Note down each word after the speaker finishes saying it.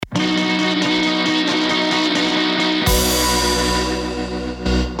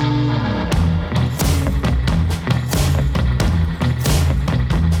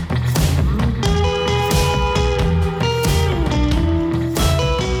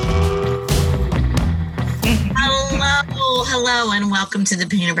Hello and welcome to the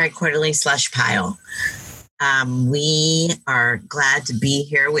Painted Bride Quarterly Slush Pile. We are glad to be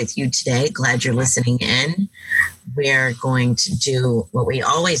here with you today. Glad you're listening in. We're going to do what we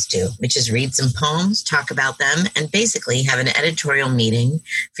always do, which is read some poems, talk about them, and basically have an editorial meeting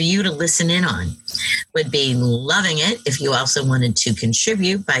for you to listen in on. Would be loving it if you also wanted to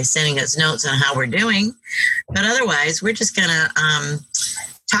contribute by sending us notes on how we're doing. But otherwise, we're just going to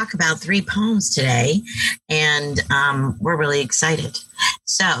talk about 3 poems today, and we're really excited.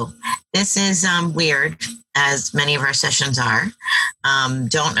 So this is weird, as many of our sessions are.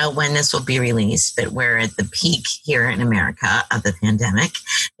 Don't know when this will be released, but we're at the peak here in America of the pandemic,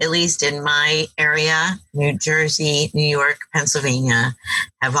 at least in my area. New Jersey, New York, Pennsylvania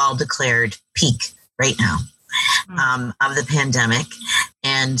have all declared peak right now of the pandemic.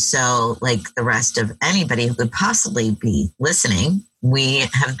 And so, like the rest of anybody who could possibly be listening, we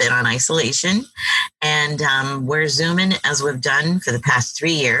have been on isolation, and we're Zooming as we've done for the past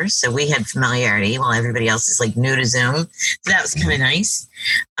 3 years. So we had familiarity while everybody else is like new to Zoom. So that was kind of nice.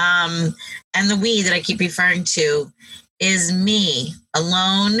 And the we that I keep referring to is me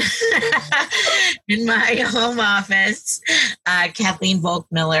alone in my home office. Kathleen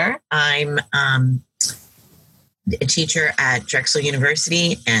Volk-Miller. I'm a teacher at Drexel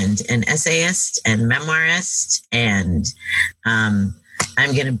University and an essayist and memoirist. And I'm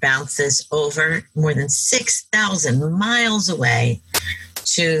going to bounce this over more than 6,000 miles away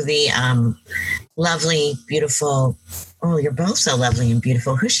to the lovely, beautiful, oh, you're both so lovely and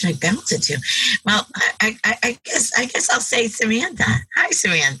beautiful. Who should I bounce it to? Well, I guess I'll say Samantha. Hi,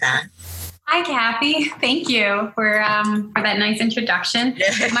 Samantha. Hi, Kathy. Thank you for that nice introduction.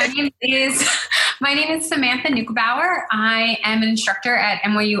 My name is Samantha Neukebauer. I am an instructor at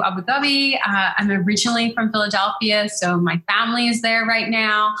NYU Abu Dhabi. I'm originally from Philadelphia, so my family is there right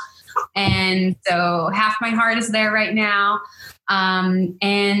now. And so half my heart is there right now.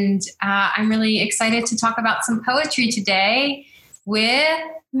 And I'm really excited to talk about some poetry today with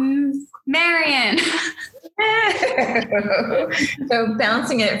Marion. So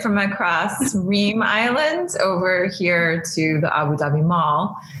bouncing it from across Reem Island over here to the Abu Dhabi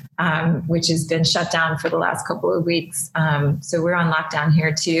Mall, which has been shut down for the last couple of weeks. So we're on lockdown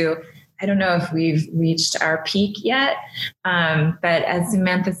here too. I don't know if we've reached our peak yet, but as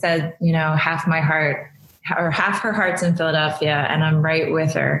Samantha said, you know, half my heart or half her heart's in Philadelphia, and I'm right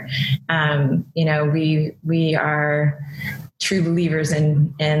with her. You know, we are true believers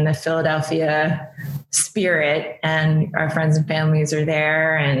in the Philadelphia spirit, and our friends and families are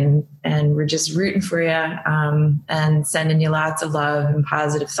there, and we're just rooting for you, and sending you lots of love and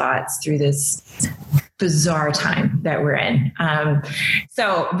positive thoughts through this bizarre time that we're in.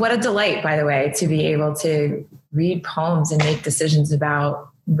 So what a delight, by the way, to be able to read poems and make decisions about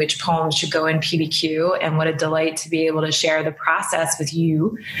which poems should go in PBQ, and what a delight to be able to share the process with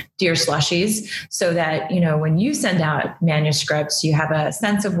you, dear slushies, so that, you know, when you send out manuscripts, you have a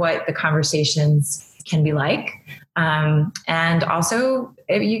sense of what the conversations can be like. And also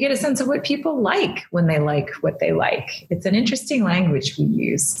you get a sense of what people like when they like what they like. It's an interesting language we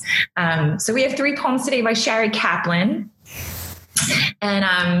use. So we have 3 poems today by Shari Kaplan.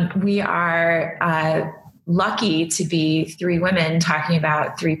 And we are lucky to be 3 women talking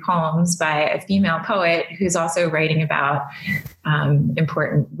about 3 poems by a female poet who's also writing about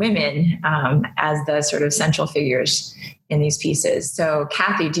important women as the sort of central figures in these pieces. So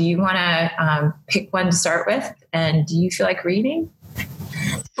Kathy, do you want to pick one to start with? And do you feel like reading?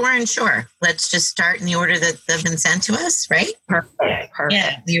 Sure. Let's just start in the order that they've been sent to us, right? Perfect.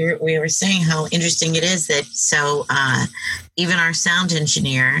 Yeah, we were saying how interesting it is that even our sound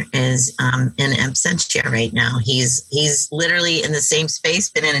engineer is in absentia right now. He's literally in the same space,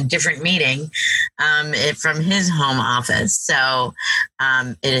 but in a different meeting from his home office. So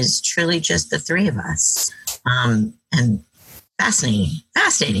it is truly just the 3 of us. And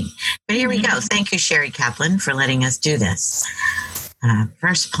fascinating. But here we go. Thank you, Shari Kaplan, for letting us do this.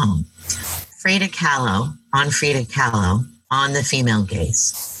 First poem, Frida Kahlo on the female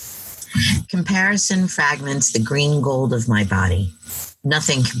gaze. Comparison fragments the green gold of my body.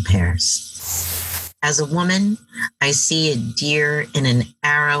 Nothing compares. As a woman, I see a deer in an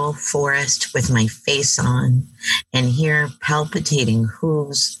arrow forest with my face on, and hear palpitating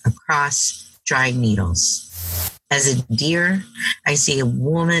hooves across dry needles. As a deer, I see a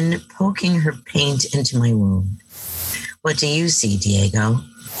woman poking her paint into my wound. What do you see, Diego?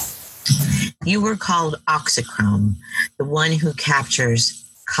 You were called oxychrome, the one who captures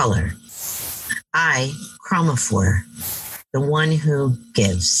color. I, chromophore, the one who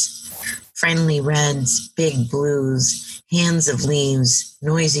gives. Friendly reds, big blues, hands of leaves,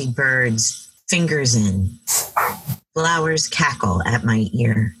 noisy birds, fingers in. Flowers cackle at my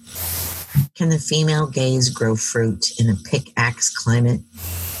ear. Can the female gaze grow fruit in a pickaxe climate?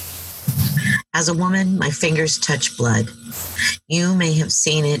 As a woman, my fingers touch blood. You may have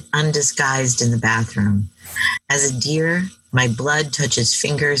seen it undisguised in the bathroom. As a deer, my blood touches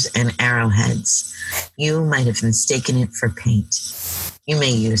fingers and arrowheads. You might have mistaken it for paint. You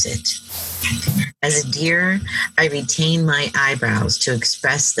may use it. As a deer, I retain my eyebrows to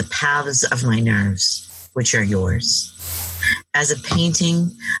express the paths of my nerves, which are yours. As a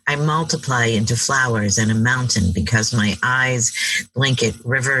painting, I multiply into flowers and a mountain because my eyes blanket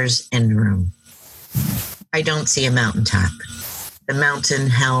rivers and room. I don't see a mountaintop, the mountain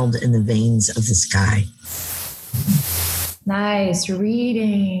held in the veins of the sky. Nice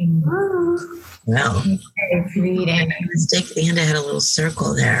reading. Well, nice reading. Mistake at the end, I had a little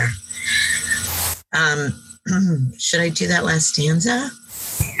circle there. Should I do that last stanza?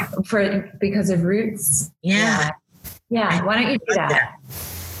 Because of roots? Yeah. Yeah, why don't you do that?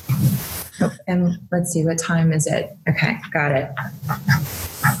 Oh, and let's see, what time is it? Okay, got it.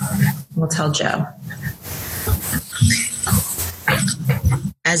 We'll tell Joe.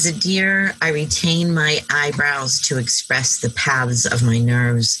 As a deer, I retain my eyebrows to express the paths of my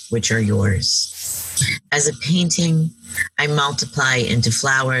nerves, which are yours. As a painting, I multiply into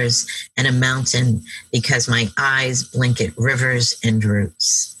flowers and a mountain because my eyes blanket rivers and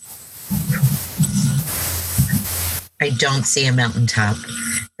roots. I don't see a mountaintop,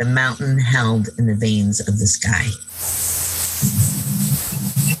 the mountain held in the veins of the sky.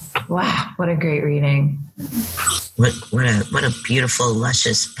 Wow, what a great reading. What a beautiful,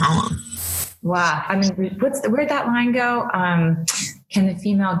 luscious poem. Wow. I mean, where'd that line go? Can the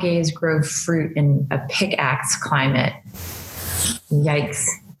female gaze grow fruit in a pickaxe climate? Yikes.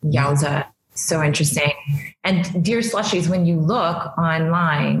 Yowza. So interesting. And Dear Slushies, when you look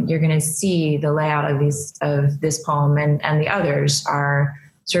online, you're going to see the layout of this poem and the others are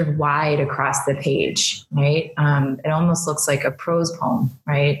sort of wide across the page, right? It almost looks like a prose poem,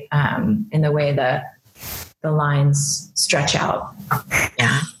 right? In the way the lines stretch out.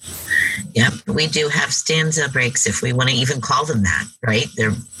 Yeah. Yep. We do have stanza breaks, if we want to even call them that, right?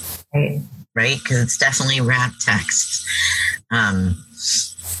 They're right. Because it's definitely rap text.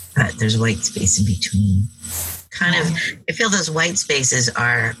 But there's white space in between. Kind of, I feel those white spaces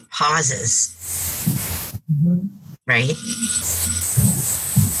are pauses, right?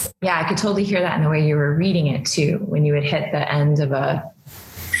 Yeah, I could totally hear that in the way you were reading it too, when you would hit the end of a...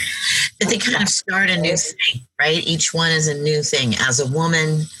 But they kind of start a new thing, right? Each one is a new thing. As a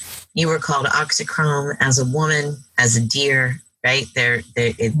woman, you were called oxychrome. As a woman, as a deer, right? They're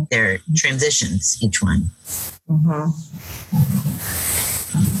transitions, each one. Mm-hmm.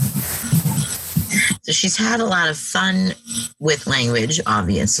 So she's had a lot of fun with language,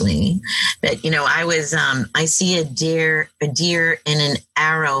 obviously. But, I see a deer in an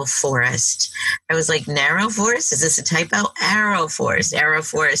arrow forest. I was like, narrow forest? Is this a typo? Arrow forest. Arrow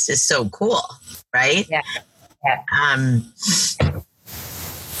forest is so cool, right? Yeah.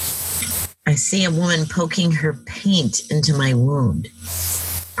 I see a woman poking her paint into my wound.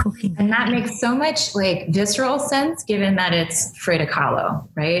 And that makes so much visceral sense given that it's Frida Kahlo,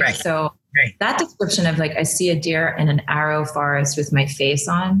 right? So that description of I see a deer in an arrow forest with my face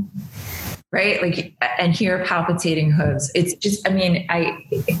on, right? And hear palpitating hooves. It's just,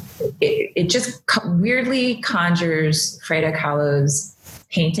 it just weirdly conjures Frida Kahlo's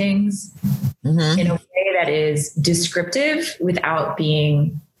paintings in a way that is descriptive without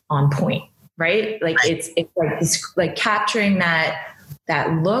being on point, right? It's capturing that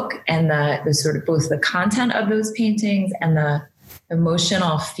look and the sort of both the content of those paintings and the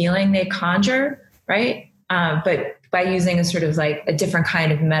emotional feeling they conjure, right? But by using a sort of a different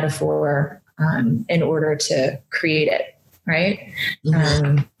kind of metaphor in order to create it, right?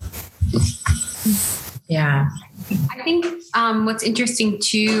 Yeah. I think what's interesting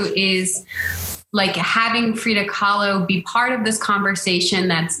too is having Frida Kahlo be part of this conversation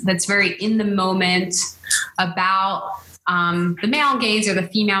that's very in the moment about the male gaze or the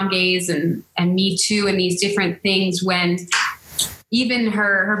female gaze and Me Too and these different things, when even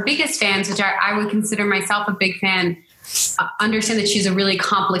her biggest fans, which I would consider myself a big fan, understand that she's a really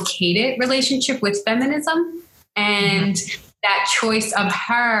complicated relationship with feminism, and that choice of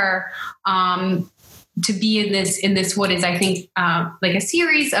her to be in this what is, I think, a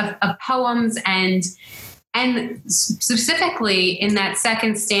series of poems and specifically in that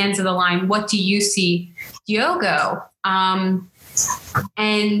second stanza of the line, "What do you see, Diogo?"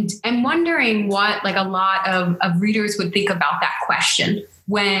 And I'm wondering what a lot of readers would think about that question,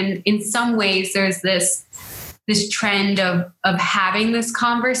 when in some ways there's this this trend of having this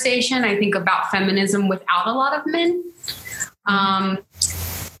conversation, I think, about feminism without a lot of men. And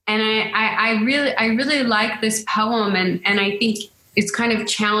I really like this poem, and I think it's kind of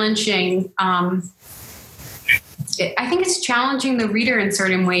challenging. I think it's challenging the reader in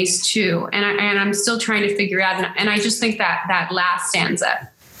certain ways too. And I'm still trying to figure out. And I just think that last stanza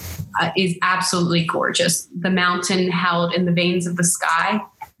is absolutely gorgeous. The mountain held in the veins of the sky.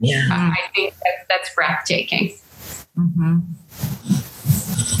 Yeah. I think that's breathtaking. Mm-hmm.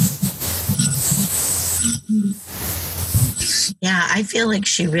 Yeah, I feel like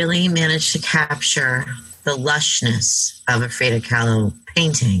she really managed to capture the lushness of a Frida Kahlo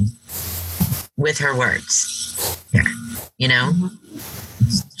painting with her words. Yeah, you know,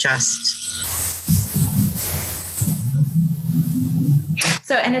 just.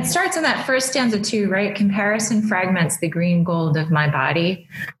 So, and it starts in that first stanza too, right? Comparison fragments the green gold of my body,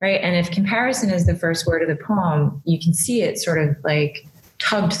 right? And if comparison is the first word of the poem, you can see it sort of like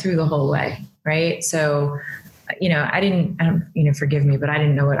tugged through the whole way, right? So, you know, forgive me, but I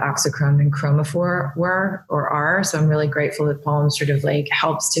didn't know what oxychrome and chromophore were or are. So I'm really grateful that poem sort of like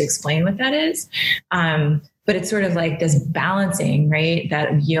helps to explain what that is. But it's sort of like this balancing, right?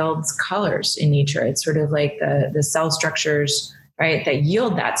 That yields colors in nature. It's sort of like the cell structures, right, that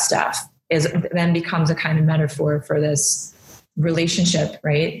yield that stuff then becomes a kind of metaphor for this relationship,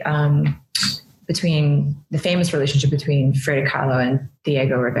 right? Between the famous relationship between Frida Kahlo and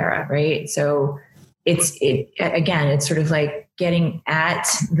Diego Rivera, right? So it's sort of like getting at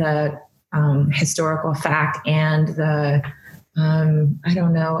the historical fact and the,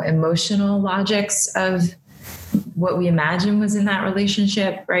 emotional logics of what we imagine was in that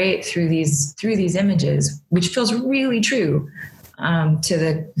relationship, right? Through these images, which feels really true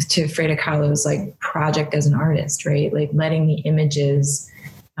to Frida Kahlo's like project as an artist, right? Like letting the images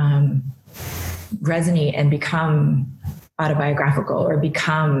resonate and become autobiographical or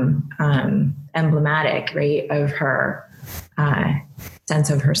become emblematic, right, of her sense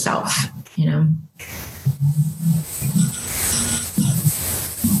of herself, you know.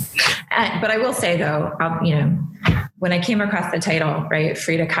 But I will say though, when I came across the title, right,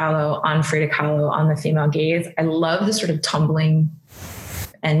 Frida Kahlo on the female gaze, I love the sort of tumbling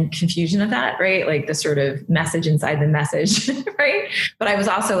and confusion of that, right? Like the sort of message inside the message, right? But I was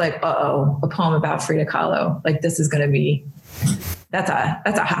also like, a poem about Frida Kahlo. Like this is going to be, that's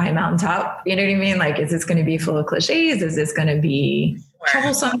a high mountaintop. You know what I mean? Like, is this going to be full of cliches? Is this going to be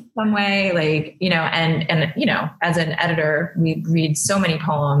troublesome some way? Like, you know, and, as an editor, we read so many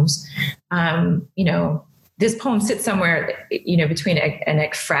poems, this poem sits somewhere, between an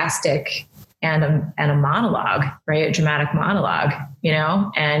ekphrastic and a monologue, right? A dramatic monologue,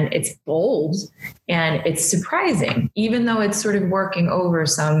 and it's bold and it's surprising, even though it's sort of working over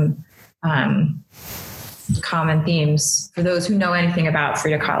some common themes for those who know anything about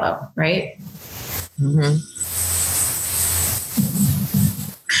Frida Kahlo, right? Mm-hmm.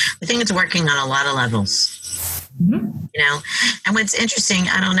 I think it's working on a lot of levels. Mm-hmm. And what's interesting,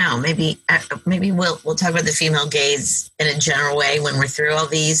 I don't know, maybe we'll talk about the female gaze in a general way when we're through all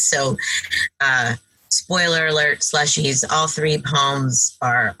these. So, spoiler alert, slushies, all three poems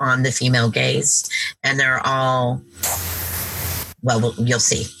are on the female gaze, and they're all, well, you'll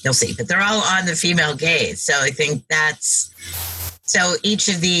see, but they're all on the female gaze. So I think so each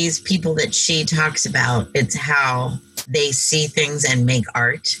of these people that she talks about, it's how they see things and make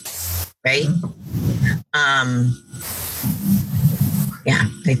art, right? Yeah,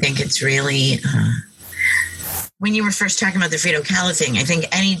 I think it's really, when you were first talking about the Frida Kahlo thing, I think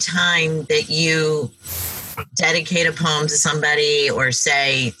any time that you dedicate a poem to somebody or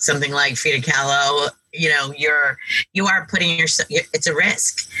say something like Frida Kahlo, you are putting yourself, it's a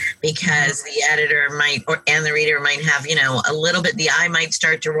risk because the editor and the reader might have, a little bit, the eye might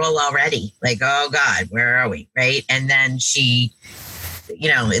start to roll already, like, oh God, where are we? Right. And then she,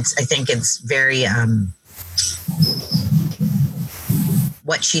 I think it's very,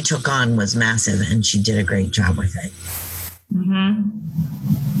 what she took on was massive and she did a great job with it. Mm-hmm.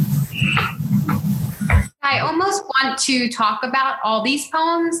 I almost want to talk about all these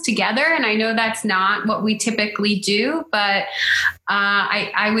poems together, and I know that's not what we typically do, but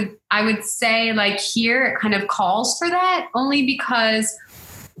I would say like here it kind of calls for that, only because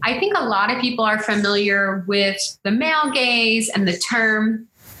I think a lot of people are familiar with the male gaze and the term.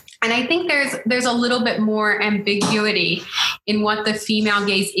 And I think there's a little bit more ambiguity in what the female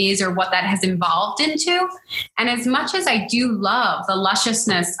gaze is or what that has evolved into. And as much as I do love the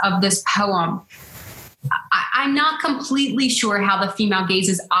lusciousness of this poem, I'm not completely sure how the female gaze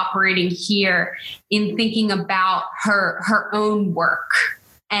is operating here in thinking about her own work.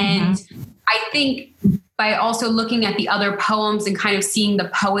 And I think by also looking at the other poems and kind of seeing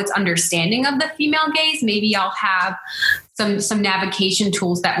the poet's understanding of the female gaze, maybe I'll have some navigation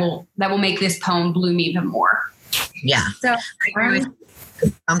tools that will make this poem bloom even more. Yeah. So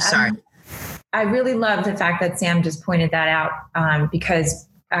I'm sorry. I really love the fact that Sam just pointed that out, because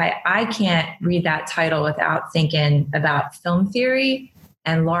I can't read that title without thinking about film theory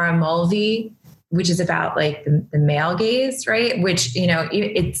and Laura Mulvey, which is about like the male gaze, right? Which,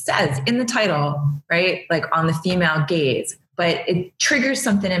 it says in the title, right? Like on the female gaze, but it triggers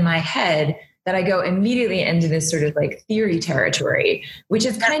something in my head that I go immediately into this sort of like theory territory, which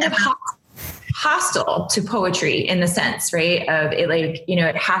is kind of hostile to poetry in the sense, right? Of it, like,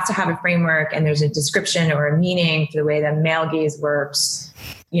 it has to have a framework and there's a description or a meaning for the way the male gaze works,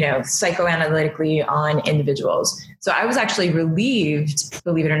 psychoanalytically on individuals. So I was actually relieved,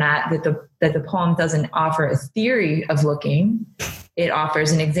 believe it or not, that the poem doesn't offer a theory of looking. It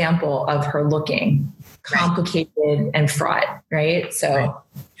offers an example of her looking, complicated and fraught, right? So,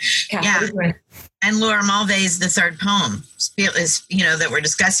 yeah. And Laura Mulvey's the third poem is, that we're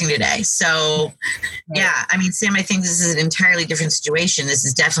discussing today. So, yeah, I mean, Sam, I think this is an entirely different situation. This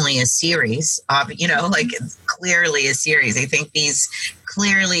is definitely a series, like clearly a series. I think these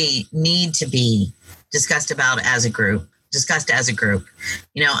clearly need to be discussed as a group.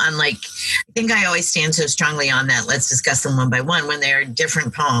 Unlike, I think I always stand so strongly on that. Let's discuss them one by one when they're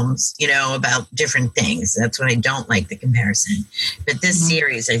different poems, about different things. That's what I don't like, the comparison. But this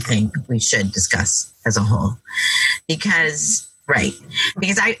series, I think we should discuss as a whole because I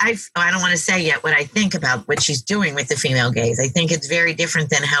don't want to say yet what I think about what she's doing with the female gaze. I think it's very different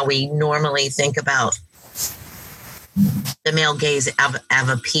than how we normally think about the male gaze of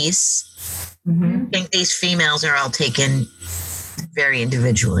a piece. I think these females are all taken very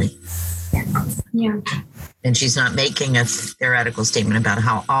individually. Yeah. And she's not making a theoretical statement about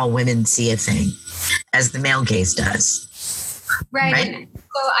how all women see a thing as the male gaze does. Right?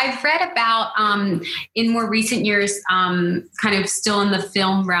 So I've read about, in more recent years, kind of still in the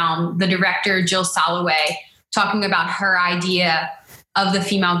film realm, the director Jill Soloway talking about her idea of the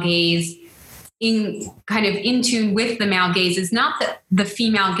female gaze in tune with the male gaze is not that the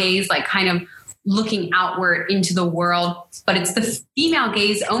female gaze, like kind of looking outward into the world, but it's the female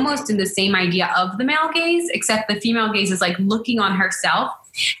gaze almost in the same idea of the male gaze, except the female gaze is like looking on herself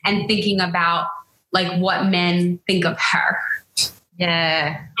and thinking about like what men think of her.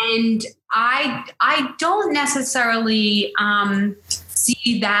 Yeah. And I don't necessarily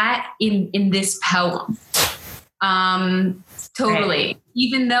see that in this poem. Totally. Right.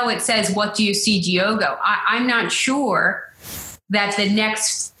 Even though it says, "What do you see, Diogo?" I'm not sure that the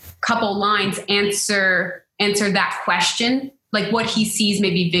next couple lines answer that question, like what he sees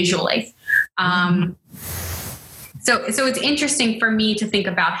maybe visually. So it's interesting for me to think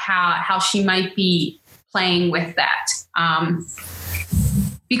about how she might be playing with that.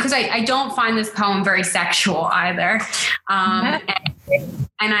 Because I don't find this poem very sexual either.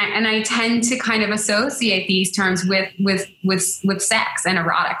 And I tend to kind of associate these terms with sex and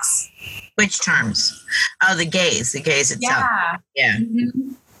erotics. Which terms? Oh, the gaze itself. Yeah.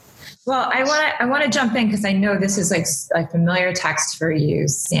 Mm-hmm. Well, I want to jump in because I know this is like a familiar text for you,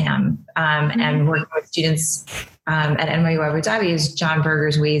 Sam, and working with students at NYU Abu Dhabi is John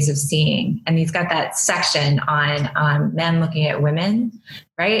Berger's Ways of Seeing. And he's got that section on men looking at women,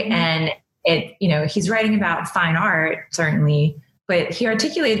 right? And he's writing about fine art, certainly, but he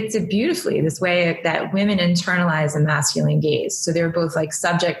articulates it beautifully, this way that women internalize the masculine gaze. So they're both like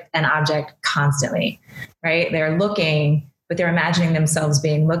subject and object constantly, right? They're looking, but they're imagining themselves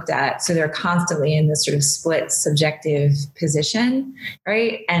being looked at. So they're constantly in this sort of split subjective position,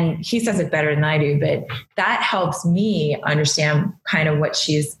 right? And he says it better than I do, but that helps me understand kind of what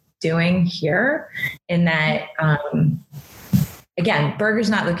she's doing here in that, again, Berger's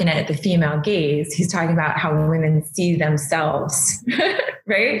not looking at the female gaze. He's talking about how women see themselves,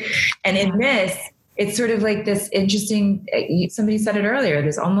 right? And in this, it's sort of like this interesting, somebody said it earlier,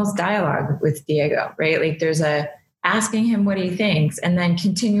 there's almost dialogue with Diego, right? Like there's asking him what he thinks and then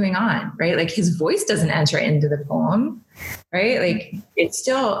continuing on, right? Like his voice doesn't enter into the poem, right? Like it's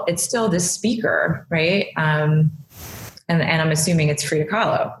still the speaker, right? And I'm assuming it's Frida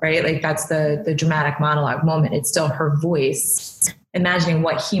Kahlo, right? Like that's the dramatic monologue moment. It's still her voice, imagining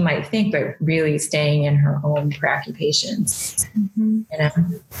what he might think, but really staying in her own preoccupations.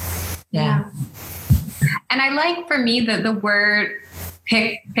 Mm-hmm. Yeah. And I like, for me, the word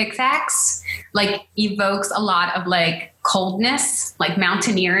Pickaxe like evokes a lot of like coldness, like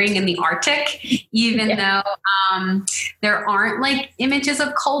mountaineering in the Arctic, even though there aren't like images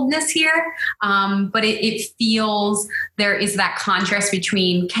of coldness here. But it feels there is that contrast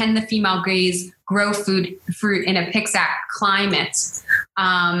between, can the female gaze grow fruit in a Pixac climate.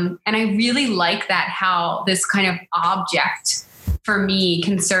 And I really like that, how this kind of object for me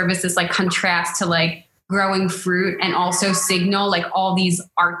can serve as this like contrast to like growing fruit and also signal like all these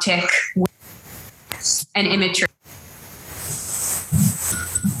Arctic and imagery.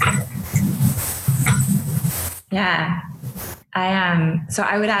 Yeah. So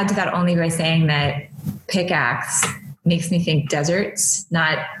I would add to that only by saying that pickaxe makes me think deserts,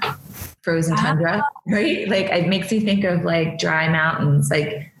 not frozen tundra, right? Like it makes me think of like dry mountains,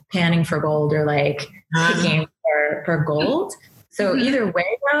 like panning for gold or like picking for gold. So either way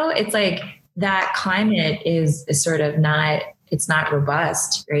though, it's like that climate is sort of not, it's not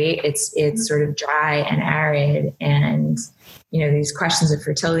robust, right? It's sort of dry and arid, and these questions of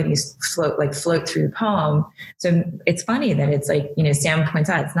fertility float through the poem. So it's funny that it's like, Sam points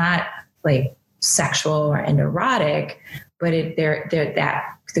out, it's not like sexual and erotic, but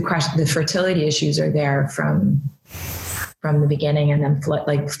the fertility issues are there from the beginning, and then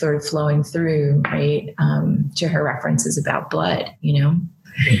sort of flowing through, right, to her references about blood,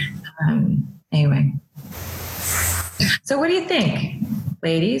 anyway. So what do you think,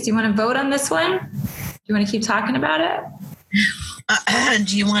 ladies? You want to vote on this one? Do you want to keep talking about it?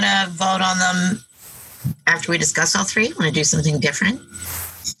 Do you want to vote on them after we discuss all three? Want to do something different?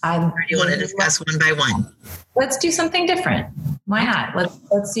 Or do you want to discuss one by one? Let's do something different. Why not?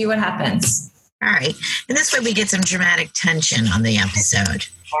 Let's see what happens. All right. And this way we get some dramatic tension on the episode.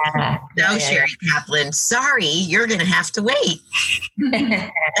 No, Sherry Kaplan, sorry, you're going to have to wait.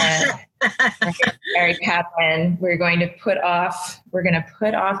 Sherry Kaplan, we're going to put off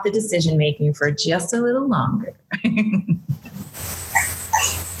the decision making for just a little longer.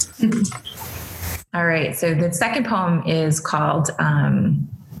 All right. So the second poem is called,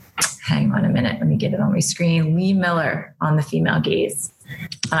 hang on a minute, let me get it on my screen. Lee Miller, On the Female Gaze.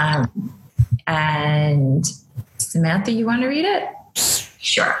 And Samantha, you want to read it?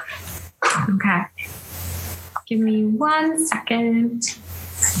 Sure. Okay. Give me 1 second.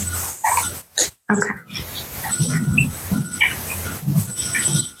 Okay.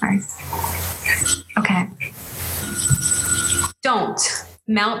 All right. Okay. Don't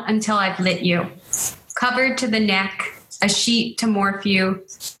melt until I've lit you. Covered to the neck, a sheet to morph you.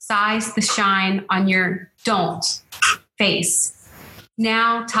 Size the shine on your don't face.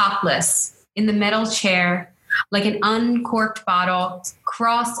 Now topless in the metal chair, like an uncorked bottle,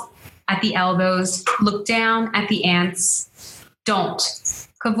 cross at the elbows, look down at the ants. Don't.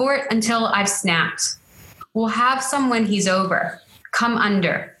 Cavort until I've snapped. We'll have some when he's over. Come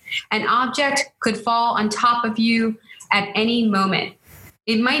under. An object could fall on top of you at any moment.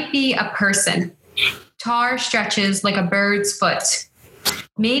 It might be a person. Tar stretches like a bird's foot.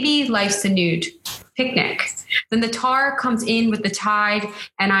 Maybe life's a nude. Picnic. Then the tar comes in with the tide,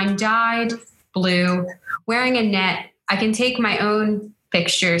 and I'm dyed blue, wearing a net. I can take my own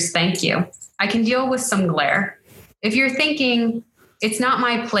pictures, thank you. I can deal with some glare. If you're thinking, it's not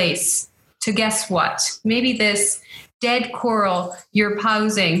my place, to guess what? Maybe this dead coral you're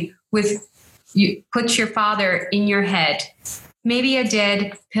posing with puts your father in your head. Maybe a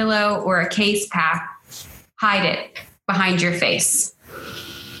dead pillow or a case pack. Hide it behind your face.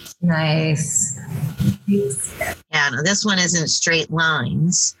 Nice. Yeah, no, this one isn't straight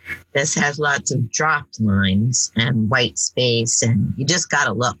lines. This has lots of dropped lines and white space, and you just got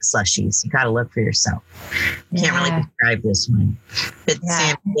to look, slushies. You got to look for yourself. Can't really describe this one. But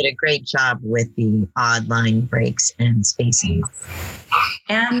Sam did a great job with the odd line breaks and spacing.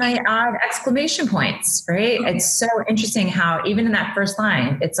 And the odd exclamation points, right? It's so interesting how even in that first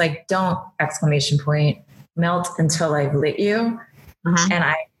line, it's like, don't exclamation point, melt until I've lit you. Mm-hmm. And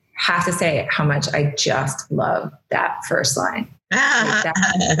I have to say how much I just love that first line. Like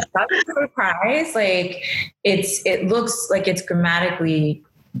that's a surprise. Like it looks like it's grammatically,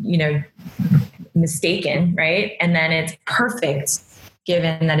 mistaken, right? And then it's perfect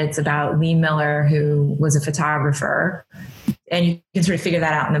given that it's about Lee Miller, who was a photographer. And you can sort of figure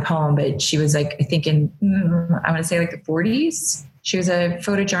that out in the poem, but she was like, I think I want to say like the 40s. She was a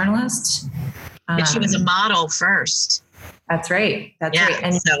photojournalist. But she was a model first. That's right. That's right.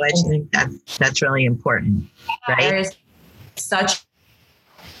 And so I think that's really important, right? There's such.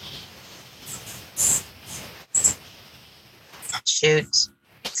 Shoot.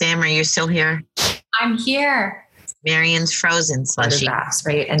 Sam, are you still here? I'm here. Marion's frozen, slushy.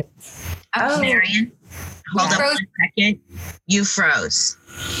 Right. And Marion, hold up 1 second. You froze.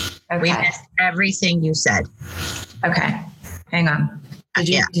 Okay. We missed everything you said. Okay. Hang on. Did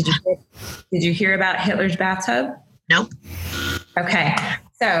you hear about Hitler's bathtub? Nope. Okay.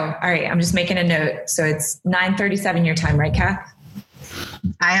 So, all right, I'm just making a note. So it's 9:37 your time, right, Kath?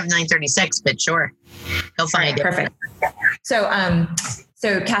 I have 936, but sure. He'll find it. Perfect.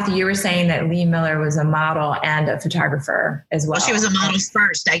 So Kathy, you were saying that Lee Miller was a model and a photographer as well. Well, she was a model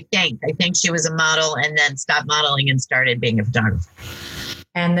first, I think. I think she was a model and then stopped modeling and started being a photographer.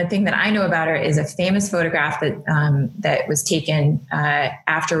 And the thing that I know about her is a famous photograph that was taken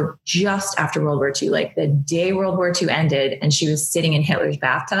just after World War II, like the day World War II ended, and she was sitting in Hitler's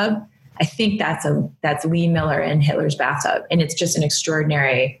bathtub. I think that's Lee Miller in Hitler's bathtub, and it's just an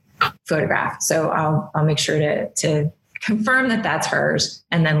extraordinary photograph. So I'll make sure to confirm that that's hers,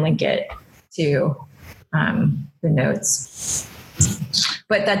 and then link it to the notes.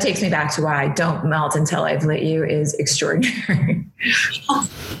 But that takes me back to why "Don't Melt Until I've Lit You" is extraordinary.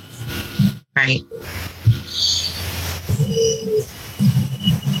 Right.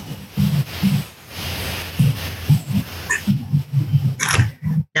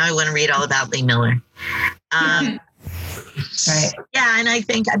 Now I want to read all about Lee Miller. Right. Yeah, and I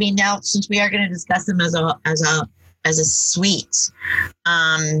think, now since we are going to discuss him as a suite,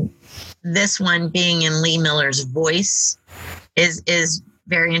 this one being in Lee Miller's voice is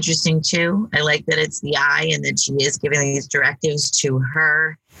very interesting too. I like that it's the I and that she is giving these directives to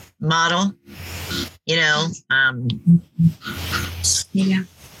her model. Yeah.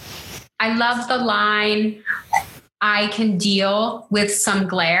 I love the line, "I can deal with some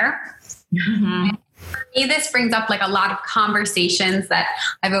glare." Mm-hmm. For me, this brings up like a lot of conversations that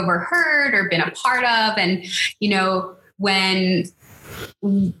I've overheard or been a part of. And, when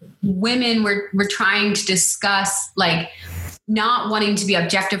women were trying to discuss like not wanting to be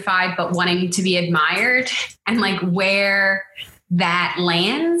objectified, but wanting to be admired, and like where that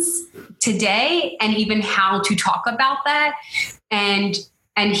lands today, and even how to talk about that. And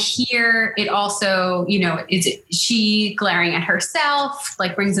here it also, is she glaring at herself,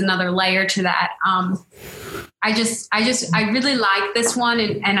 like brings another layer to that. I really like this one.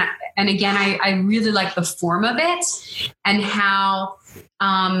 And again, I really like the form of it, and how,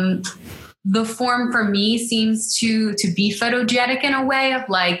 the form for me seems to be photogenic in a way of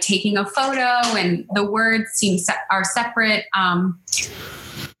like taking a photo, and the words are separate.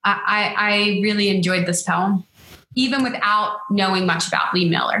 I really enjoyed this poem, even without knowing much about Lee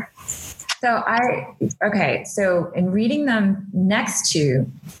Miller. So in reading them next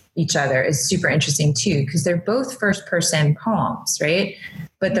to each other is super interesting too, because they're both first person poems, right?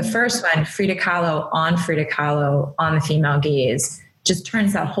 But the first one, Frida Kahlo on the female gaze, just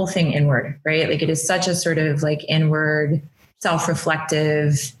turns that whole thing inward, right? Like it is such a sort of like inward,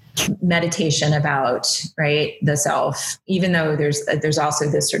 self-reflective meditation about, right, the self, even though there's also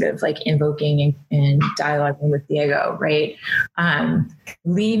this sort of like invoking and dialoguing with the ego, right?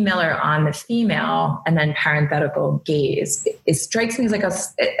 Lee Miller on the female and then parenthetical gaze, it strikes me as like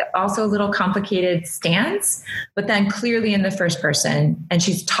also a little complicated stance, but then clearly in the first person, and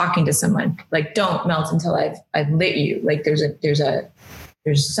she's talking to someone like, "Don't melt until I've lit you." Like there's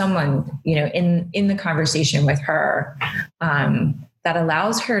someone, in the conversation with her, that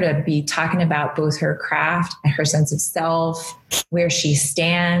allows her to be talking about both her craft and her sense of self, where she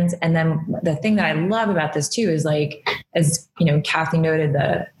stands. And then the thing that I love about this too is like, as Kathy noted,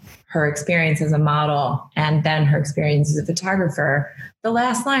 her experience as a model and then her experience as a photographer, the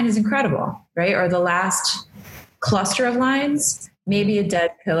last line is incredible, right? Or the last cluster of lines, "Maybe a dead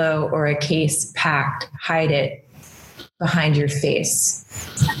pillow or a case packed, hide it behind your face."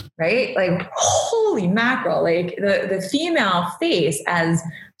 Right? Like, holy mackerel, like the female face as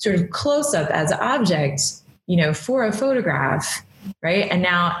sort of close up as object, for a photograph. Right. And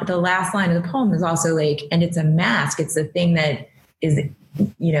now the last line of the poem is also like, and it's a mask. It's the thing that is,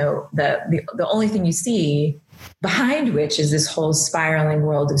 the only thing you see, behind which is this whole spiraling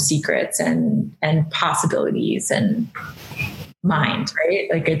world of secrets and possibilities and mind. Right.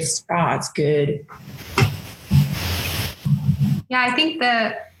 Like it's good. Yeah, I think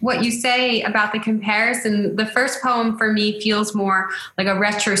what you say about the comparison, the first poem for me feels more like a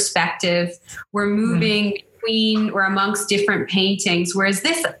retrospective. We're moving between or amongst different paintings, whereas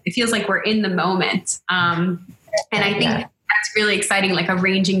this, it feels like we're in the moment. And I think that's really exciting, like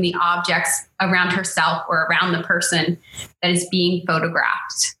arranging the objects around herself or around the person that is being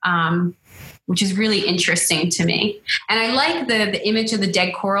photographed, which is really interesting to me. And I like the image of the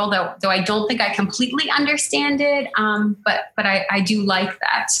dead coral, though I don't think I completely understand it. But I do like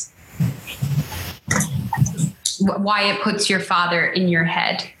that. Why it puts your father in your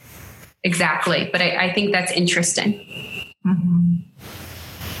head. Exactly. But I think that's interesting. Mm-hmm.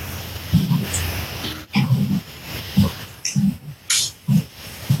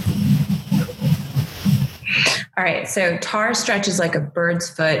 All right. So tar stretches like a bird's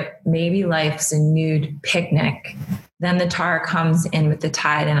foot. Maybe life's a nude picnic. Then the tar comes in with the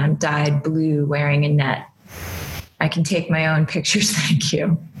tide and I'm dyed blue wearing a net. I can take my own pictures. Thank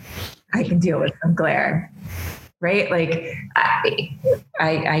you. I can deal with some glare. Right? Like,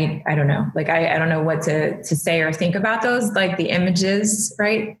 I don't know. Like, I don't know what to say or think about those, like the images,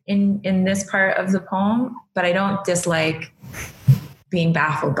 right? In this part of the poem, but I don't dislike being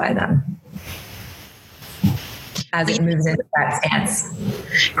baffled by them as it moves into that stance.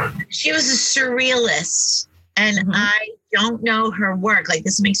 She was a surrealist, and I don't know her work. Like,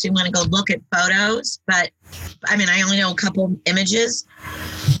 this makes me want to go look at photos, but I mean, I only know a couple images,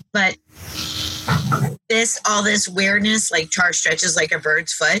 but all this weirdness, like tar stretches like a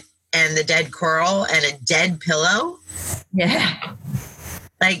bird's foot and the dead coral and a dead pillow. Yeah.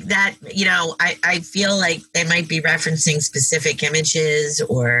 Like that, you know, I feel like they might be referencing specific images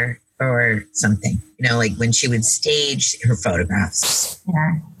or something, you know, like when she would stage her photographs.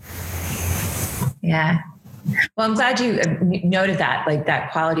 Yeah. Yeah. Well, I'm glad you noted that, like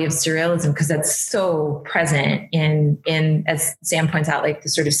that quality of surrealism, because that's so present in, as Sam points out, like the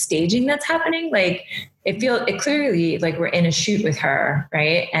sort of staging that's happening. Like it clearly like we're in a shoot with her,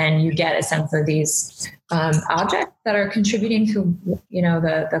 right? And you get a sense of these objects that are contributing to, you know,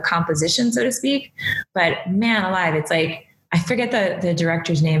 the composition, so to speak. But man alive, it's like, I forget the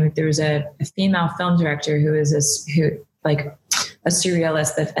director's name. There was a female film director who like a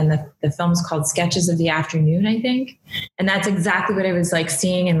surrealist, and the film's called Sketches of the Afternoon, I think. And that's exactly what I was like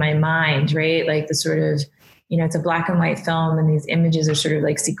seeing in my mind, right? Like the sort of, you know, it's a black and white film and these images are sort of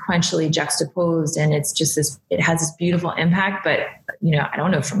like sequentially juxtaposed, and it's just it has this beautiful impact, but, you know, I don't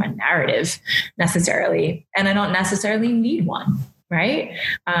know from a narrative necessarily, and I don't necessarily need one, right?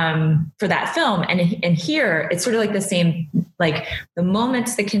 For that film. And here it's sort of like the same, like the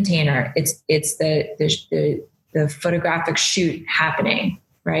moment's the container, it's the photographic shoot happening,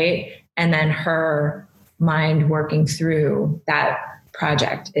 right? And then her mind working through that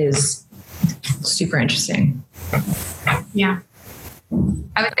project is super interesting. Yeah.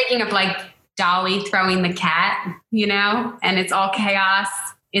 I was thinking of like Dolly throwing the cat, you know, and it's all chaos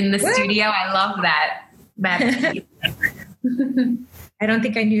in the studio. I love that. I don't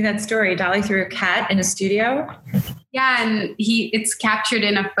think I knew that story. Dolly threw a cat in a studio. Yeah. And it's captured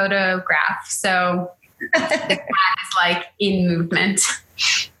in a photograph. So the cat is like in movement.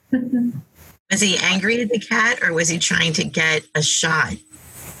 Was he angry at the cat, or was he trying to get a shot?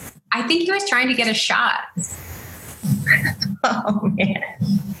 I think he was trying to get a shot. Oh man.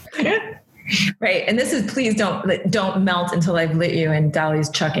 Right. And this is, please don't melt until I've lit you and Dolly's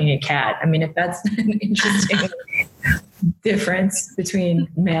chucking a cat. I mean, if that's an interesting difference between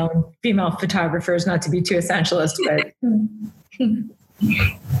male and female photographers, not to be too essentialist, but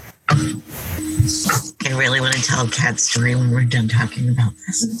I really want to tell a cat story when we're done talking about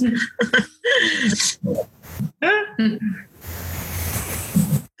this.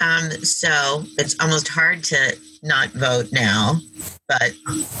 So it's almost hard to not vote now, but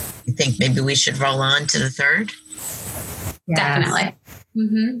I think maybe we should roll on to the third. Yes. Definitely.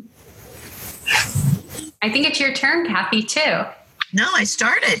 Mm-hmm. I think it's your turn, Kathy, too. No, I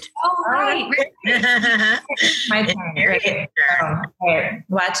started. Oh, right. My turn. Right? Okay.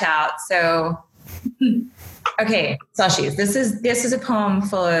 Watch out. So, okay, slushies. This is a poem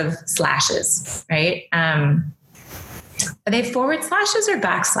full of slashes, right? Are they forward slashes or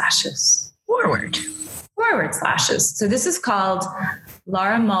back slashes? Forward Slashes. So this is called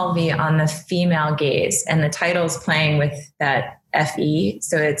Laura Mulvey on the Female Gaze, and the title's playing with that FE.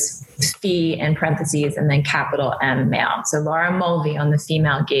 So it's fee in parentheses and then capital M male. So Laura Mulvey on the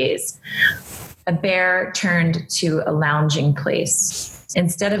Female Gaze. A bear turned to a lounging place.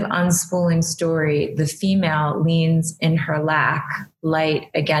 Instead of unspooling story, the female leans in her lack, light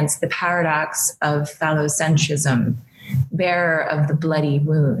against the paradox of phallocentrism, bearer of the bloody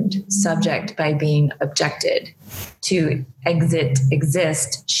wound, subject by being objected. To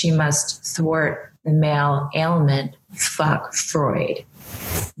exist, she must thwart the male ailment, fuck Freud.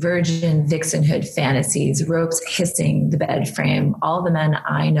 Virgin vixenhood fantasies, ropes hissing the bed frame. All the men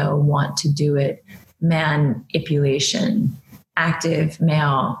I know want to do it. Manipulation. Active,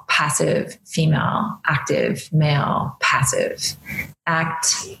 male, passive, female, active, male, passive. Act,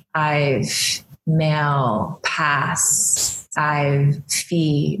 I've, male, pass, I've,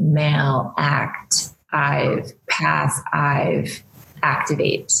 female, act, I've, pass, I've,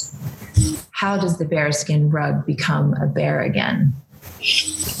 activate. How does the bearskin rug become a bear again?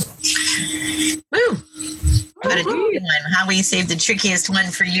 Woo! What a tricky one. How we saved the trickiest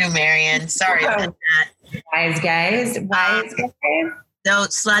one for you, Marian. Sorry about that. Wise guys. So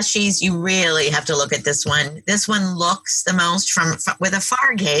slushies, you really have to look at this one. This one looks the most from with a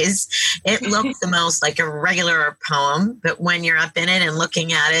far gaze. It looks the most like a regular poem, but when you're up in it and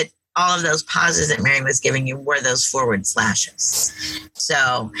looking at it, all of those pauses that Mary was giving you were those forward slashes.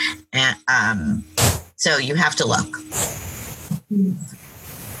 So, so you have to look,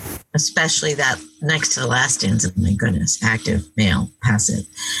 especially that next to the last stanza. My goodness, active, male, passive.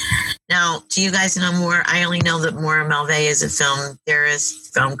 Now, do you guys know more? I only know that Maura Mulvey is a film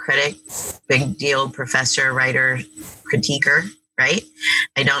theorist, film critic, big deal professor, writer, critiquer, right?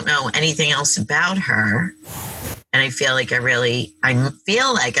 I don't know anything else about her. And I feel like I'm going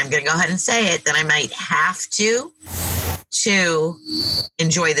to go ahead and say it, that I might have to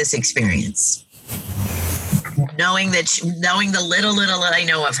enjoy this experience. Knowing the little that I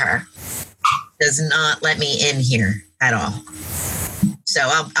know of her does not let me in here at all. So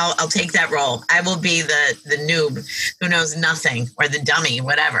I'll take that role. I will be the noob who knows nothing, or the dummy,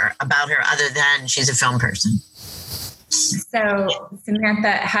 whatever, about her other than she's a film person. So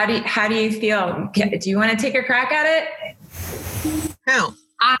Samantha, how do you feel? Do you want to take a crack at it? Who?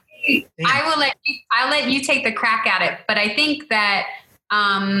 I'll let you take the crack at it. But I think that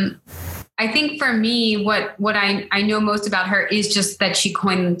I think for me, what I know most about her is just that she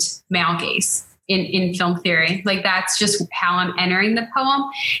coined male gaze in film theory. Like, that's just how I'm entering the poem.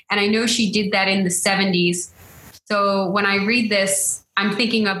 And I know she did that in the 70s. So when I read this, I'm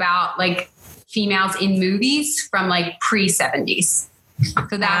thinking about like females in movies from like pre-70s.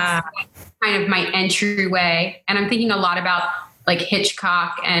 So that's kind of my entryway. And I'm thinking a lot about like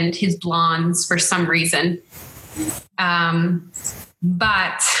Hitchcock and his blondes for some reason.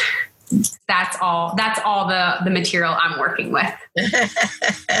 But that's all the material I'm working with.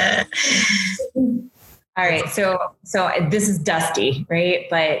 All right. So this is dusty, right?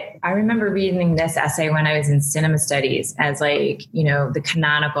 But I remember reading this essay when I was in cinema studies as like, the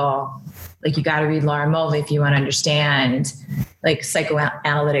canonical, like you got to read Laura Mulvey if you want to understand like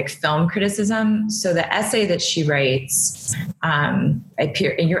psychoanalytic film criticism. So the essay that she writes, I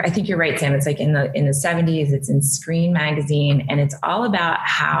think you're right, Sam. It's like in the 70s, it's in Screen magazine, and it's all about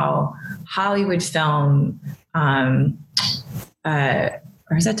how Hollywood film, or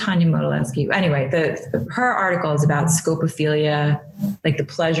is that Tanya Modolewski? Anyway, her article is about scopophilia, like the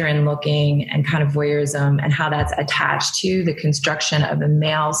pleasure in looking and kind of voyeurism, and how that's attached to the construction of a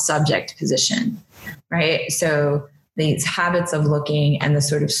male subject position, right? So these habits of looking and the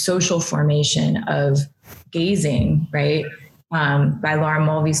sort of social formation of gazing, right, by Laura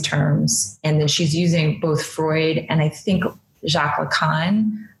Mulvey's terms. And then she's using both Freud and I think Jacques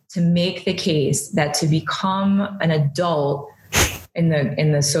Lacan to make the case that to become an adult in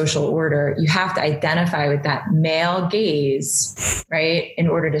the social order, you have to identify with that male gaze, right? In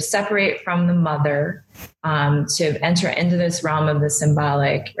order to separate from the mother, to enter into this realm of the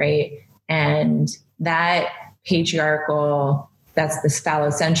symbolic, right? And that patriarchal, that's this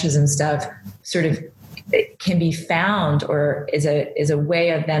phallocentrism stuff, sort of can be found, or is a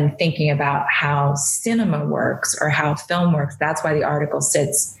way of them thinking about how cinema works or how film works. That's why the article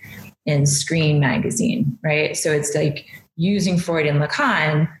sits in Screen magazine, right? So it's like using Freud and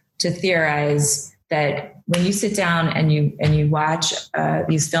Lacan to theorize that when you sit down and you watch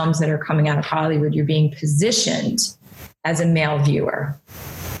these films that are coming out of Hollywood, you're being positioned as a male viewer,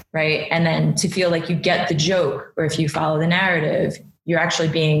 right? And then to feel like you get the joke, or if you follow the narrative, you're actually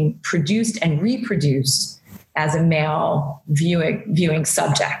being produced and reproduced as a male viewing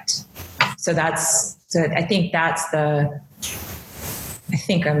subject. So I think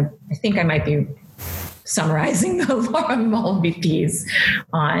I might be summarizing the Laura Mulvey piece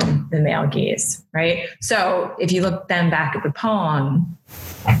on the male gaze, right? So if you look then back at the poem,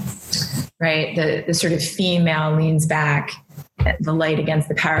 right, the sort of female leans back, the light against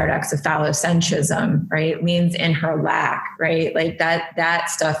the paradox of phallocentrism, right, leans in her lack, right? Like that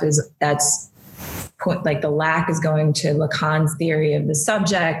stuff that's like the lack is going to Lacan's theory of the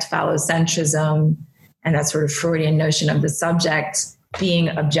subject, phallocentrism, and that sort of Freudian notion of the subject being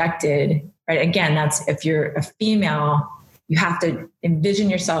objected. Right. Again, that's if you're a female, you have to envision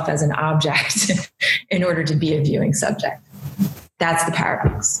yourself as an object in order to be a viewing subject. That's the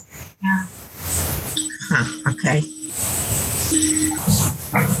paradox. Yeah. Huh, okay.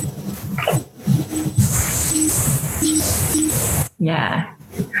 Yeah.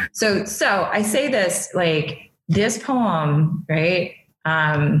 So I say this, like, this poem, right,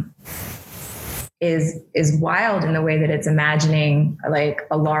 is wild in the way that it's imagining like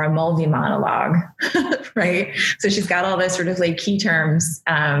a Laura Mulvey monologue, right? So she's got all those sort of like key terms,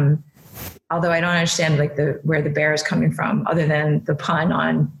 although I don't understand like where the bear is coming from, other than the pun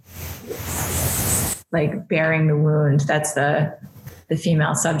on like bearing the wound. That's the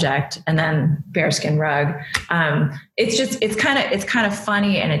female subject, and then Bearskin Rug. It's kind of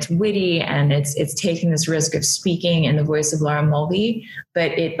funny, and it's witty, and it's taking this risk of speaking in the voice of Laura Mulvey,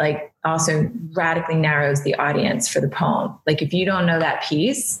 but it like also radically narrows the audience for the poem. Like if you don't know that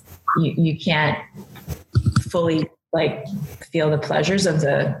piece, you can't fully like feel the pleasures of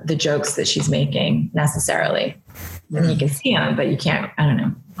the jokes that she's making necessarily. And you can see them, but you can't, I don't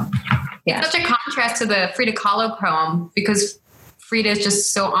know. Yeah. It's such a contrast to the Frida Kahlo poem, because Frida is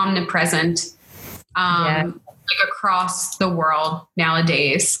just so omnipresent, like across the world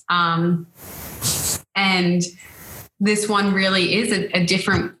nowadays. And this one really is a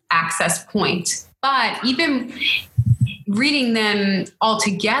different access point. But even reading them all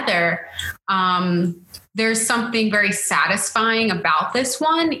together, there's something very satisfying about this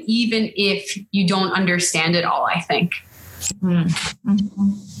one, even if you don't understand it all, I think.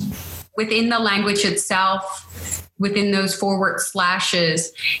 Mm-hmm. Within the language itself, within those forward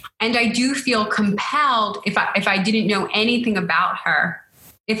slashes. And I do feel compelled, if I didn't know anything about her,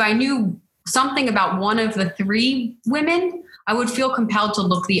 if I knew something about one of the three women, I would feel compelled to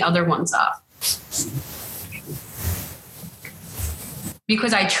look the other ones up.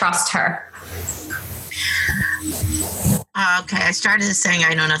 Because I trust her. Okay, I started saying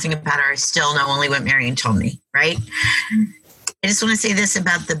I know nothing about her. I still know only what Marion told me, right? I just want to say this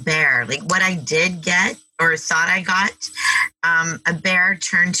about the bear. Like what I did get or thought I got, a bear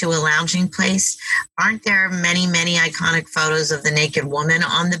turned to a lounging place. Aren't there many, many iconic photos of the naked woman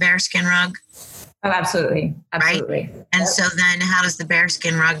on the bearskin rug? Oh, absolutely. Absolutely. Right? And so then how does the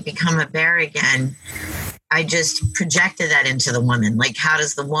bearskin rug become a bear again? I just projected that into the woman. Like how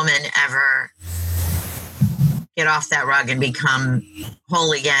does the woman ever get off that rug and become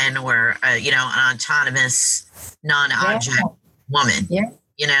whole again, or an autonomous, non-object woman? Yeah.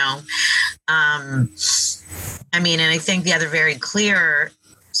 And I think the other very clear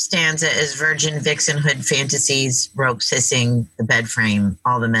stanza is virgin vixenhood fantasies, ropes hissing, the bed frame,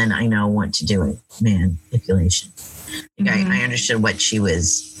 all the men I know want to do it, manipulation. I understood what she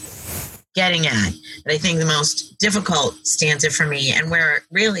was getting at. But I think the most difficult stanza for me, and where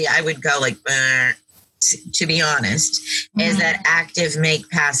really I would go like, to be honest, is that active make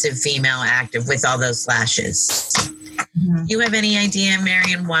passive female active with all those slashes. Do you have any idea,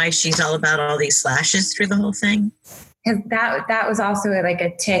 Marion, why she's all about all these slashes through the whole thing? Because that was also like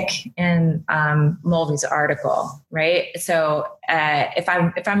a tick in Mulvey's article, right? So if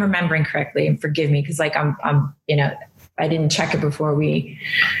I'm remembering correctly, and forgive me, because like I'm I didn't check it before we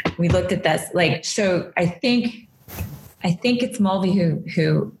looked at this. Like, so I think it's Mulvey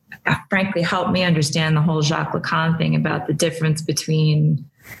who frankly helped me understand the whole Jacques Lacan thing about the difference between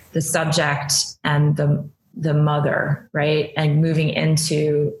the subject and the mother, right? And moving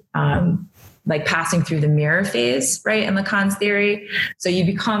into like passing through the mirror phase, right? In Lacan's theory. So you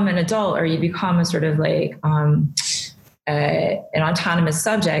become an adult, or you become a sort of like an autonomous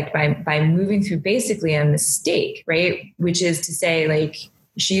subject by moving through basically a mistake, right? Which is to say, like,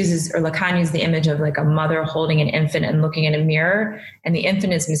 Lacan used the image of like a mother holding an infant and looking in a mirror, and the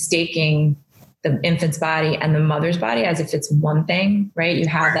infant is mistaking the infant's body and the mother's body as if it's one thing, right? You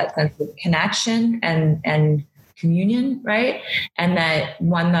have that sense of connection and communion, right? And that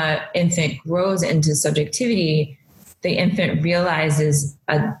when the infant grows into subjectivity, the infant realizes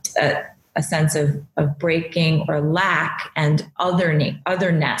a sense of breaking or lack and othering.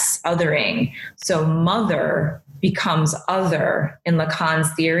 So mother becomes other in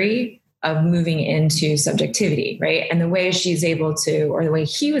Lacan's theory of moving into subjectivity, right? And the way she's able to, or the way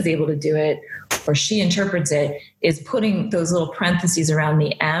he was able to do it, or she interprets it, is putting those little parentheses around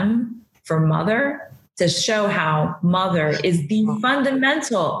the M for mother to show how mother is the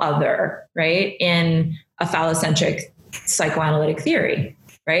fundamental other, right? In a phallocentric psychoanalytic theory,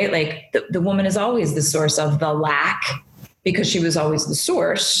 right? Like the woman is always the source of the lack because she was always the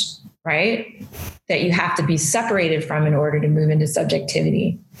source, right? That you have to be separated from in order to move into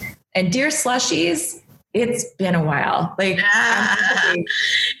subjectivity. And dear slushies, it's been a while. Like, I'm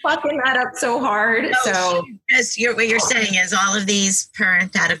fucking that up so hard. So what you're saying is all of these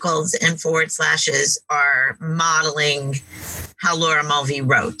parentheticals and forward slashes are modeling how Laura Mulvey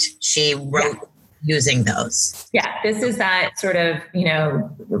wrote. She wrote using those. Yeah, this is that sort of,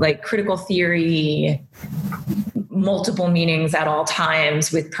 like critical theory, multiple meanings at all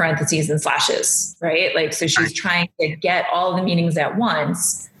times with parentheses and slashes, right? Like, so she's trying to get all the meanings at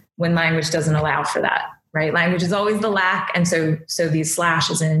once when language doesn't allow for that, right? Language is always the lack. And so these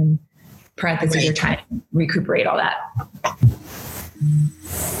slashes and parentheses are trying to recuperate all that.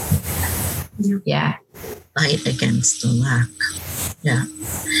 Yeah. Fight against the lack. Yeah.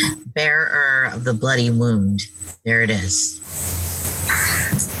 Bearer of the bloody wound. There it is.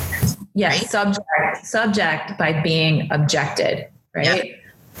 Yes. Right? Subject by being objected. Right.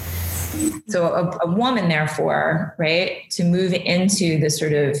 Yep. So a woman, therefore, right, to move into this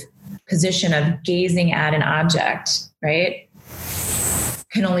sort of position of gazing at an object, right,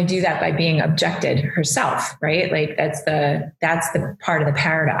 can only do that by being objected herself, right? Like that's the part of the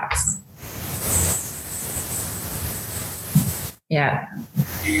paradox. Yeah.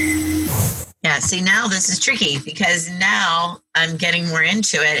 Yeah. See, now this is tricky because now I'm getting more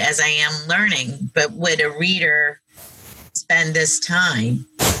into it as I am learning. But would a reader spend this time,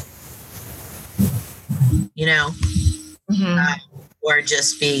 or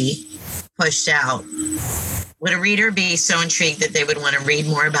just be pushed out? Would a reader be so intrigued that they would want to read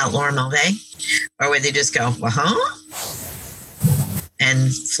more about Laura Mulvey? Or would they just go,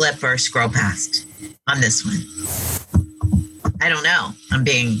 and flip or scroll past on this one? I don't know. I'm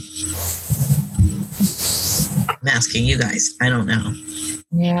asking you guys. I don't know.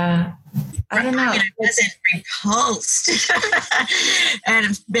 Yeah. I don't know. I wasn't repulsed.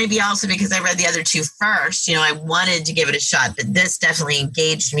 And maybe also because I read the other two first, I wanted to give it a shot, but this definitely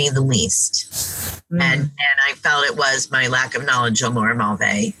engaged me the least. And I felt it was my lack of knowledge on Laura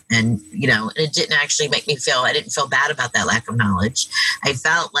Mulvey. And, it didn't actually make me I didn't feel bad about that lack of knowledge. I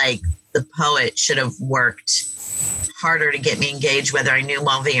felt like the poet should have worked harder to get me engaged, whether I knew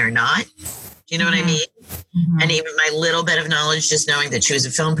Mulvey or not. Do you know what I mean? Mm-hmm. And even my little bit of knowledge, just knowing that she was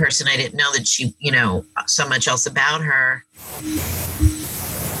a film person, I didn't know that she, so much else about her.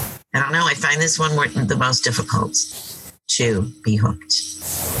 I don't know. I find this one the most difficult to be hooked.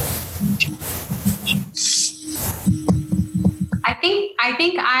 I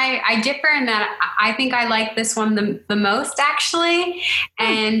think I differ in that I think I like this one the most, actually.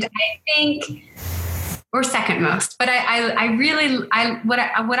 And I think, or second most, but I really what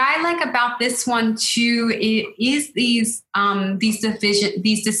I like about this one too is these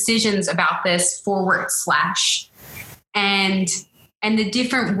decisions about this / and the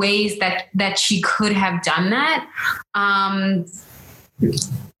different ways that she could have done that.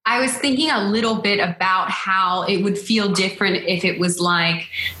 I was thinking a little bit about how it would feel different if it was like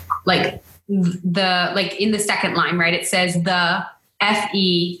in the second line, right? It says the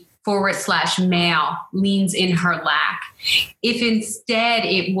FE / male leans in her lack. If instead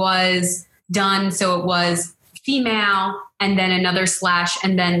it was done so it was female and then another /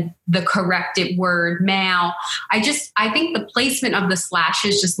 and then the corrected word male, I think the placement of the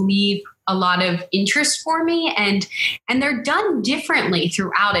slashes just leave a lot of interest for me, and they're done differently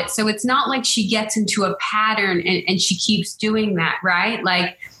throughout it. So it's not like she gets into a pattern and she keeps doing that, right?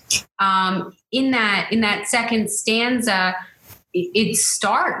 Like in that second stanza, it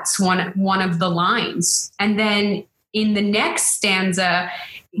starts one of the lines, and then in the next stanza,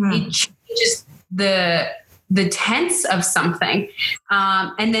 it changes the tense of something,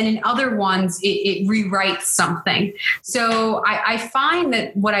 and then in other ones, it rewrites something. So I find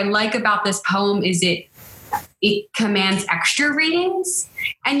that what I like about this poem is it commands extra readings,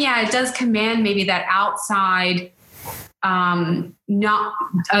 and yeah, it does command maybe that outside. Not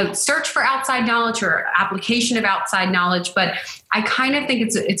a search for outside knowledge or application of outside knowledge, but I kind of think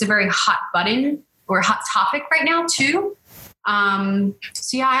it's a very hot button or hot topic right now too.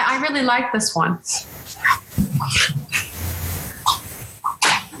 So yeah, I really like this one.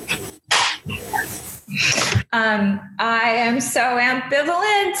 I am so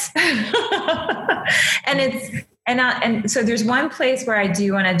ambivalent, and so there's one place where I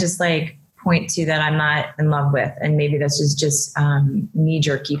do want to just like point to that I'm not in love with, and maybe this is just knee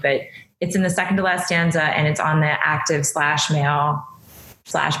jerky, but it's in the second to last stanza, and it's on the active / male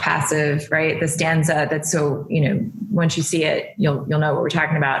 / passive, right? The stanza that's so, once you see it, you'll know what we're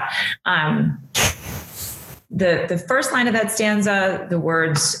talking about. The first line of that stanza, the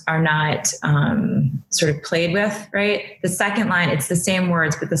words are not sort of played with, right? The second line, it's the same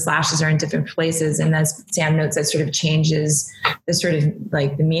words, but the slashes are in different places. And as Sam notes, that sort of changes the sort of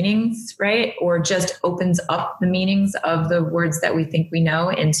like the meanings, right? Or just opens up the meanings of the words that we think we know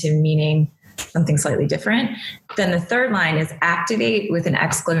into meaning something slightly different. Then the third line is activate with an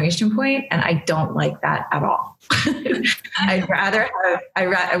exclamation point, and I don't like that at all. I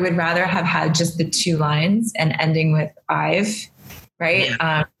would rather have had just the two lines and ending with I've, right?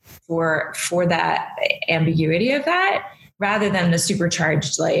 Yeah. For that ambiguity of that, rather than the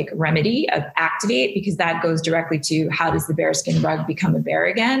supercharged like remedy of activate, because that goes directly to how does the bearskin rug become a bear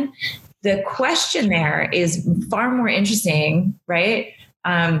again? The question there is far more interesting, right?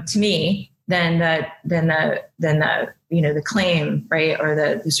 To me, than the claim, right, or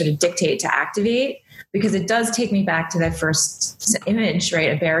the sort of dictate to activate, because it does take me back to that first image,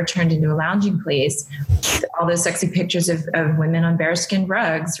 right? A bear turned into a lounging place, all those sexy pictures of women on bearskin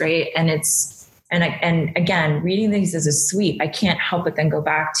rugs, right? And again, reading these as a sweep, I can't help but then go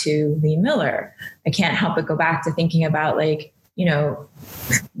back to Lee Miller. I can't help but go back to thinking about, like,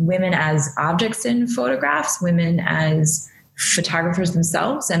 women as objects in photographs, women as photographers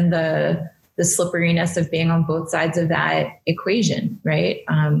themselves, and the slipperiness of being on both sides of that equation, right?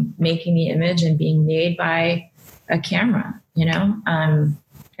 Making the image and being made by a camera,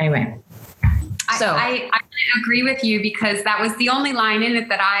 anyway. So I agree with you, because that was the only line in it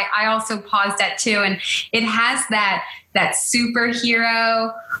that I also paused at too. And it has that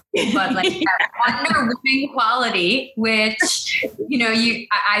superhero, but like that Wonder Woman quality, which,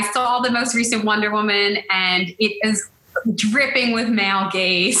 I saw the most recent Wonder Woman, and it is dripping with male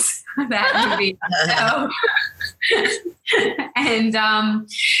gaze, that movie.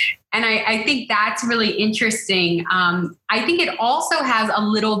 And I think that's really interesting. I think it also has a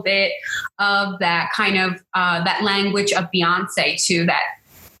little bit of that kind of that language of Beyonce too, that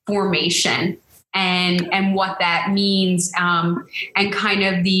formation and what that means, and kind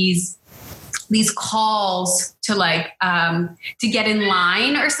of these calls to to get in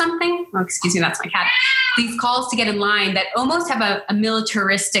line or something. Oh, excuse me, that's my cat. These calls to get in line that almost have a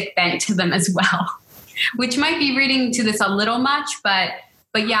militaristic bent to them as well, which might be reading to this a little much, but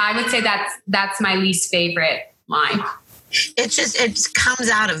yeah, I would say that's my least favorite line. It comes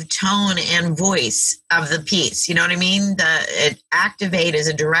out of tone and voice of the piece. You know what I mean? Activate is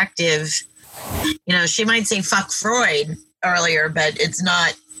a directive. She might say fuck Freud earlier, but it's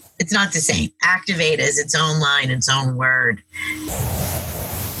not the same. Activate is its own line, its own word.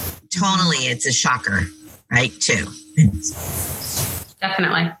 Tonally, it's a shocker, right? Too.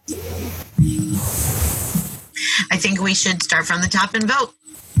 Definitely. I think we should start from the top and vote.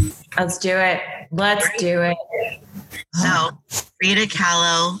 Let's do it. Do it. So, Frida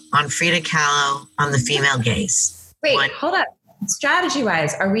Kahlo on the female gaze. Wait, hold up. Strategy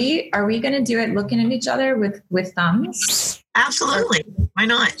wise, are we going to do it looking at each other with thumbs? Absolutely. Why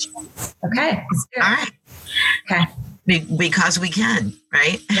not? Okay. Let's do it. All right. Okay. Because we can,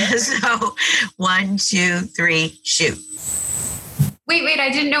 right? So 1, 2, 3, shoot. Wait, I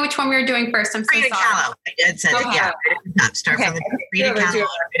didn't know which one we were doing first. I'm so sorry. Frida Kahlo. I did say it. Yeah. Start from the Frida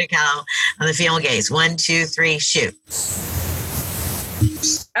Kahlo on the female gaze. 1, 2, 3, shoot.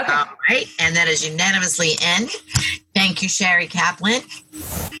 Okay. All right. And that is unanimously in. Thank you, Sherry Kaplan.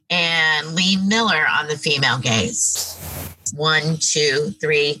 And Lee Miller on the female gaze. 1, 2,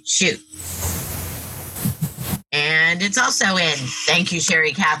 3, shoot. And it's also in. Thank you,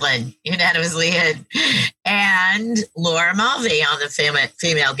 Sherry Kaplan. Unanimously in. And Laura Mulvey on the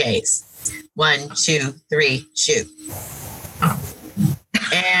female gaze. 1, 2, 3, shoot.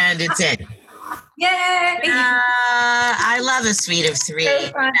 And it's in. Yay! I love a suite of 3. So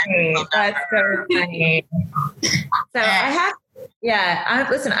funny. That's so funny. So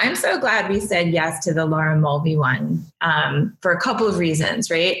listen, I'm so glad we said yes to the Laura Mulvey one, for a couple of reasons,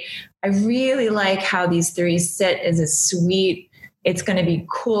 right? I really like how these 3 sit as a suite. It's going to be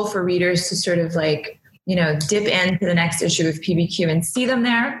cool for readers to sort of dip into the next issue of PBQ and see them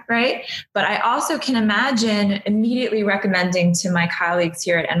there, right? But I also can imagine immediately recommending to my colleagues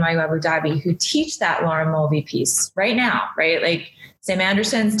here at NYU Abu Dhabi who teach that Laura Mulvey piece right now, right? Like Sam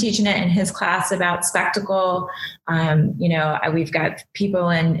Anderson's teaching it in his class about spectacle. We've got people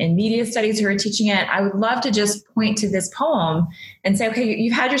in media studies who are teaching it. I would love to just point to this poem and say, okay,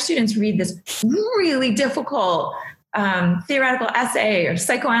 you've had your students read this really difficult theoretical essay or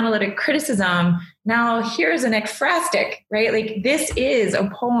psychoanalytic criticism. Now here's an ekphrastic, right? Like this is a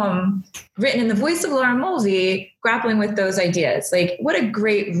poem written in the voice of Laura Mulvey grappling with those ideas. Like what a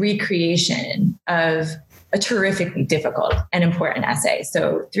great recreation of a terrifically difficult and important essay.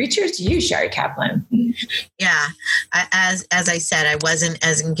 So 3 cheers to you, Sherry Kaplan. Yeah. As I said, I wasn't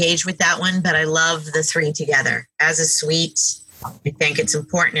as engaged with that one, but I love the 3 together as a suite. I think it's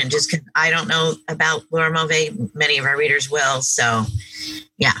important, and just because I don't know about Laura Mulvey, many of our readers will. So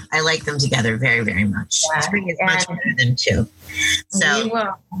yeah, I like them together very, very much. Yeah. 3 is much better than 2. So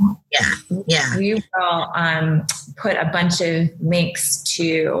we will put a bunch of links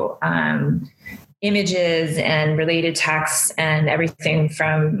to images and related texts and everything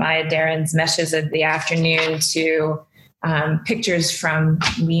from Maya Daren's Meshes of the Afternoon to pictures from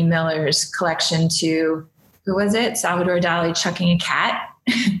Lee Miller's collection to, who was it? Salvador Dali chucking a cat.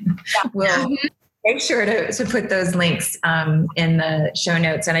 make sure to put those links in the show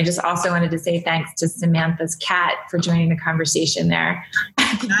notes. And I just also wanted to say thanks to Samantha's cat for joining the conversation there.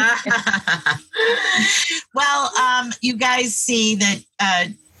 Well, you guys see that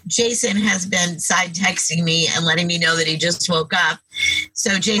Jason has been side texting me and letting me know that he just woke up.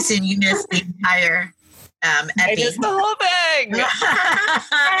 So, Jason, you missed the entire I missed the whole thing.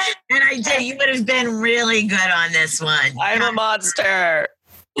 And I did. You would have been really good on this one. I'm a monster.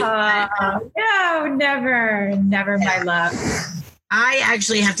 No, never my love. I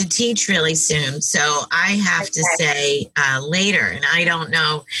actually have to teach really soon, so I have to say later, and I don't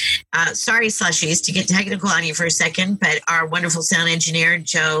know. Sorry, Slushies, to get technical on you for a second, but our wonderful sound engineer,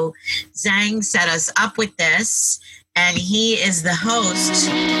 Joe Zhang, set us up with this, and he is the host,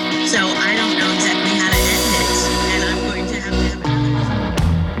 so I don't know exactly